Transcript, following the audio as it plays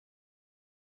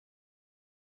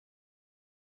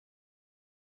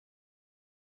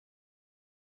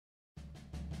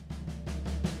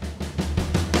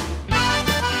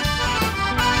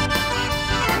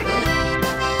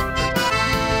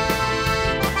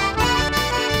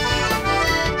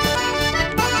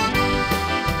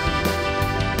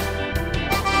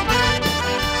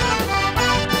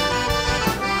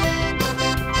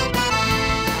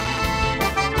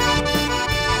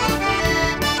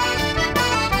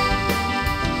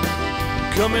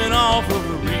coming off of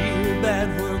a real bad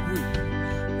work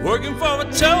week, working for a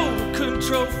total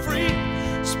control freak.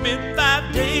 Spent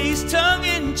 5 days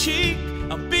tongue-in-cheek.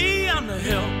 I'll be on the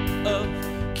help of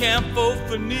Campo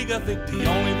Fanique. I think the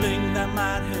only thing that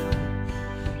might help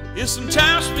is some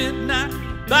time spent not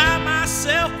by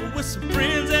myself, but with some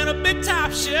friends and a big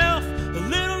top shelf. A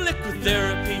little liquid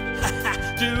therapy,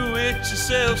 do it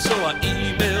yourself. So I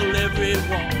email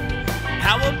everyone,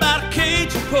 how about a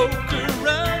cage of poker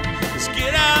run? Let's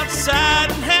get outside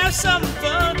and have some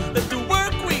fun. Let the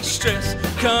work week stress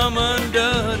come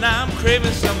undone. I'm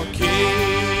craving some Acadiana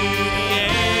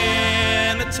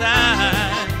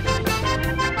time.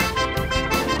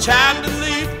 Time to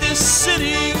leave this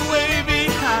city way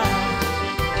behind.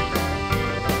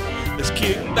 Let's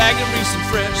kick back and breathe some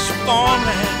fresh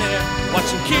farmland air. Watch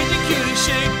some kitty cutie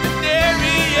shake the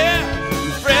dairy, yeah.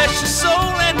 Refresh your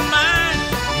soul and mind,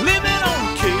 living on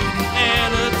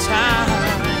Acadiana time.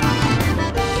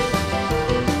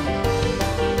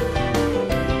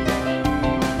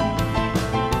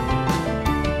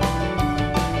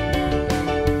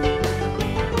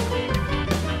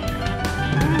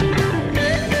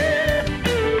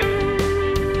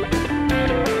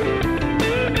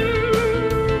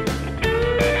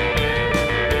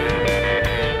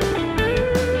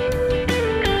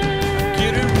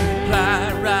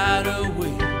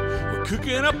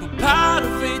 Cooking up a pot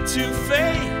of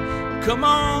etouffee. Come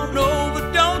on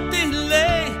over, don't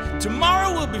delay.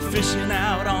 Tomorrow we'll be fishing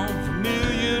out on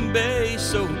Vermilion Bay.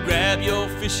 So grab your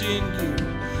fishing gear.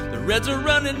 The reds are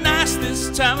running nice this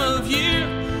time of year.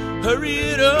 Hurry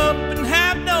it up and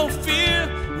have no fear.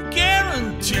 We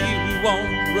guarantee we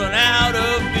won't run out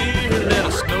of beer. Let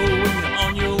us know when you're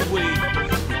on your way.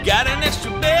 We got an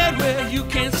extra bed where you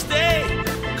can stay.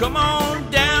 Come on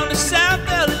down to South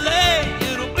LA.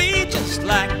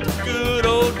 Like the good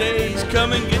old days,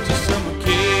 come and get you some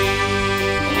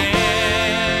Acadiana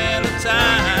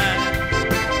time.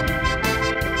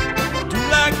 Do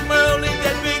like Merle, leave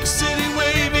that big city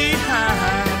way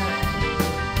behind.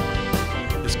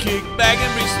 Let's kick back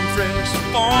and breathe some fresh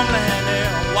farmland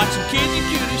air. Watch some kids and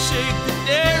cuties shake the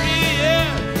dairy,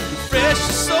 yeah. Refresh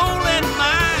your soul and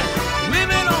mind,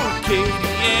 living on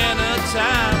Acadiana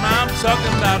time. I'm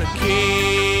talking about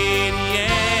Acadiana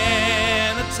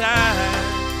time.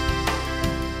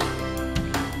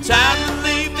 Time to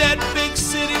leave that big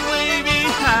city way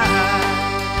behind.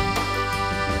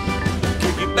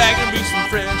 Kick it back and breathe some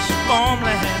fresh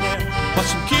farmland